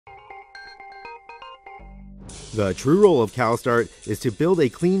The true role of CALSTART is to build a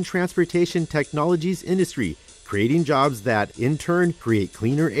clean transportation technologies industry, creating jobs that, in turn, create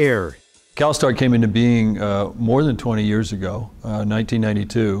cleaner air. CALSTART came into being more than 20 years ago,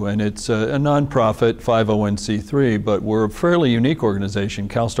 1992, and it's a nonprofit 501c3, but we're a fairly unique organization.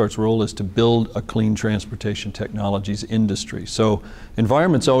 CALSTART's role is to build a clean transportation technologies industry. So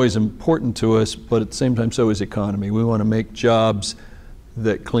environment's always important to us, but at the same time so is economy. We want to make jobs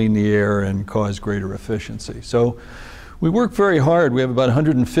that clean the air and cause greater efficiency. So we work very hard. We have about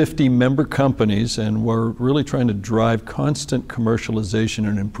 150 member companies, and we're really trying to drive constant commercialization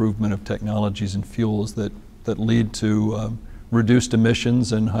and improvement of technologies and fuels that lead to reduced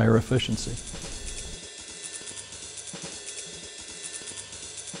emissions and higher efficiency.